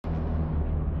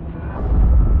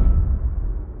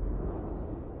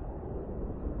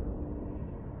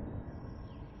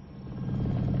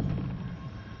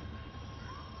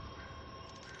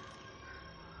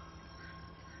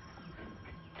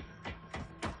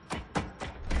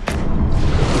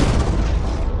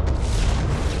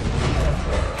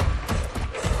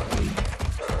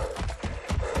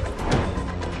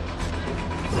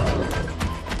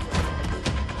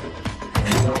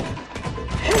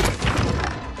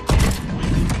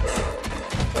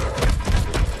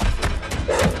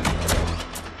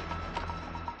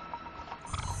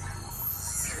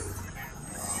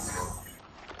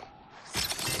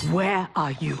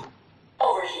are you?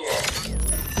 Over here.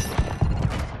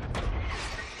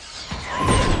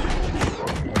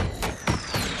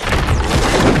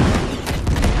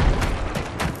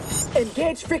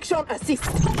 Engage friction assist.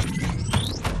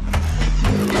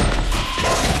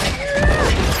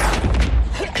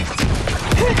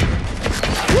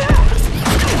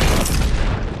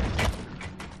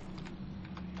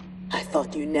 I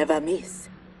thought you never miss.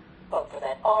 But for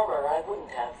that armor, I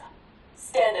wouldn't have.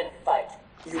 Stand and fight.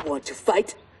 You want to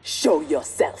fight? Show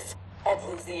yourself. And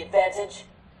lose the advantage?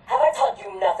 Have I taught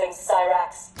you nothing,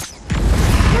 Cyrax?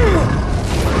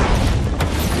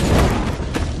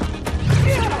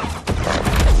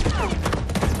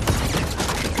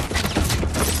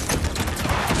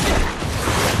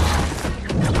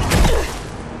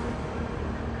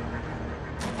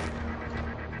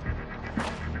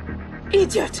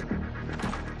 Idiot!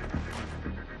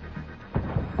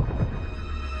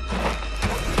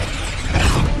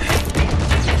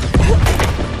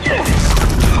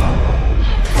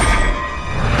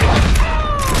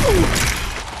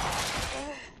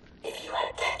 If you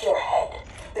had kept your head,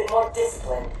 been more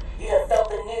disciplined, you'd have felt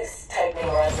the noose tightening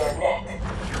around your neck.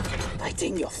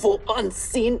 Fighting your foe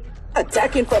unseen,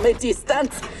 attacking from a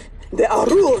distance. There are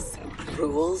rules.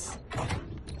 Rules?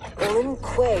 Lin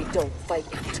Kuei don't fight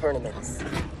in tournaments.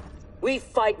 We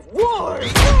fight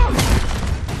wars!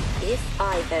 If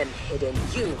I am hidden,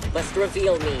 you must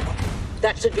reveal me.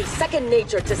 That should be second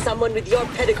nature to someone with your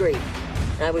pedigree.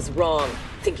 I was wrong,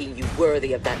 thinking you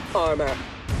worthy of that armor.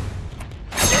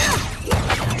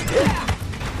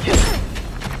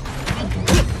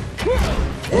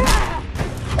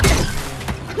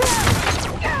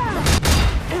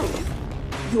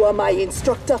 You are my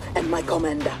instructor and my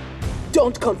commander.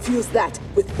 Don't confuse that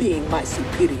with being my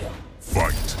superior.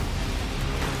 Fight!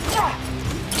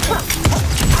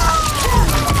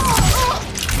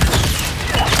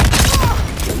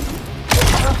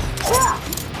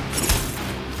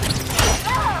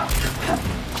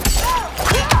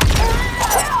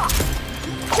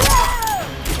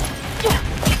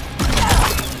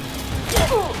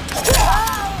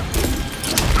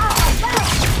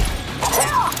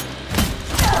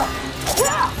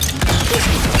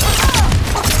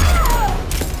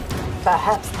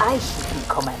 Perhaps I should be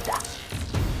commander.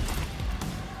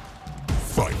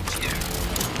 Fight!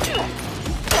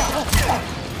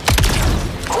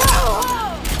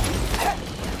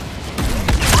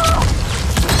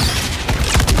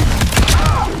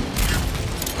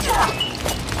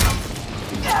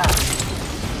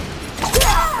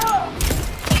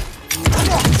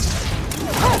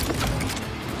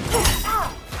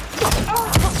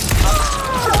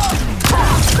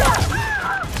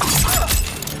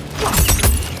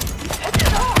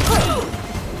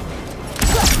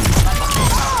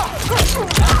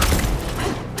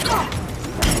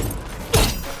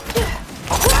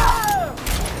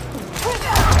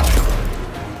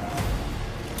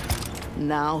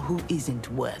 Now who isn't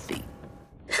worthy?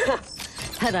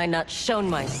 Had I not shown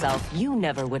myself, you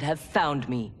never would have found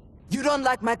me. You don't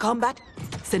like my combat?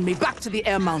 Send me back to the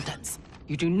Air Mountains.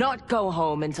 You do not go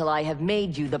home until I have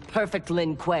made you the perfect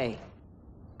Lin Kuei.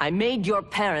 I made your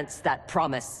parents that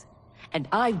promise, and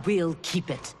I will keep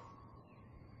it.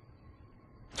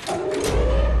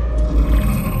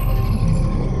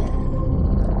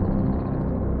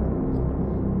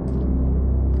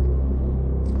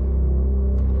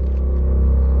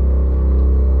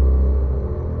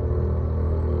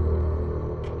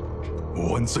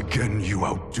 Once again, you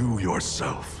outdo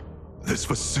yourself. This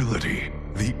facility,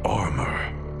 the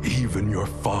armor, even your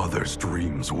father's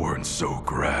dreams weren't so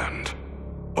grand.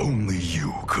 Only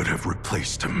you could have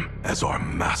replaced him as our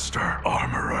master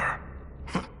armorer.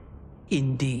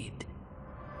 Indeed.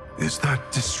 Is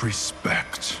that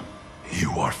disrespect?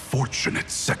 You are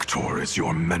fortunate Sector is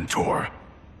your mentor.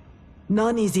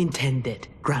 None is intended,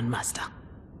 Grandmaster.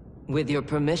 With your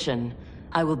permission,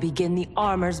 I will begin the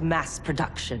armor's mass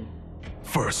production.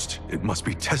 First, it must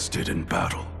be tested in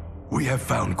battle. We have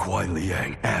found Kuai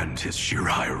Liang and his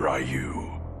Shirai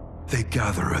Ryu. They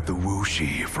gather at the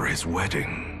Wuxi for his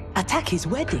wedding. Attack his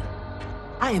wedding?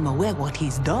 I am aware what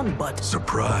he's done, but...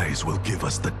 Surprise will give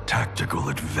us the tactical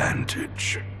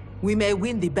advantage. We may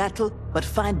win the battle, but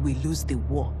find we lose the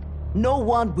war. No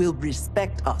one will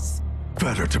respect us.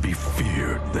 Better to be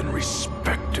feared than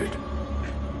respected.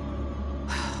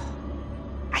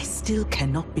 I still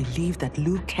cannot believe that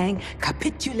Liu Kang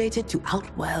capitulated to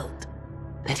Outworld.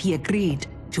 That he agreed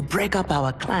to break up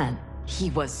our clan. He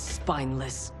was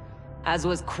spineless, as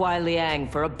was Kuai Liang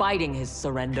for abiding his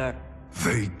surrender.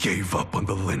 They gave up on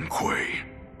the Lin Kuei,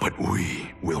 but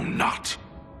we will not.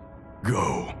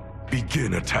 Go,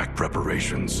 begin attack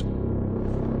preparations.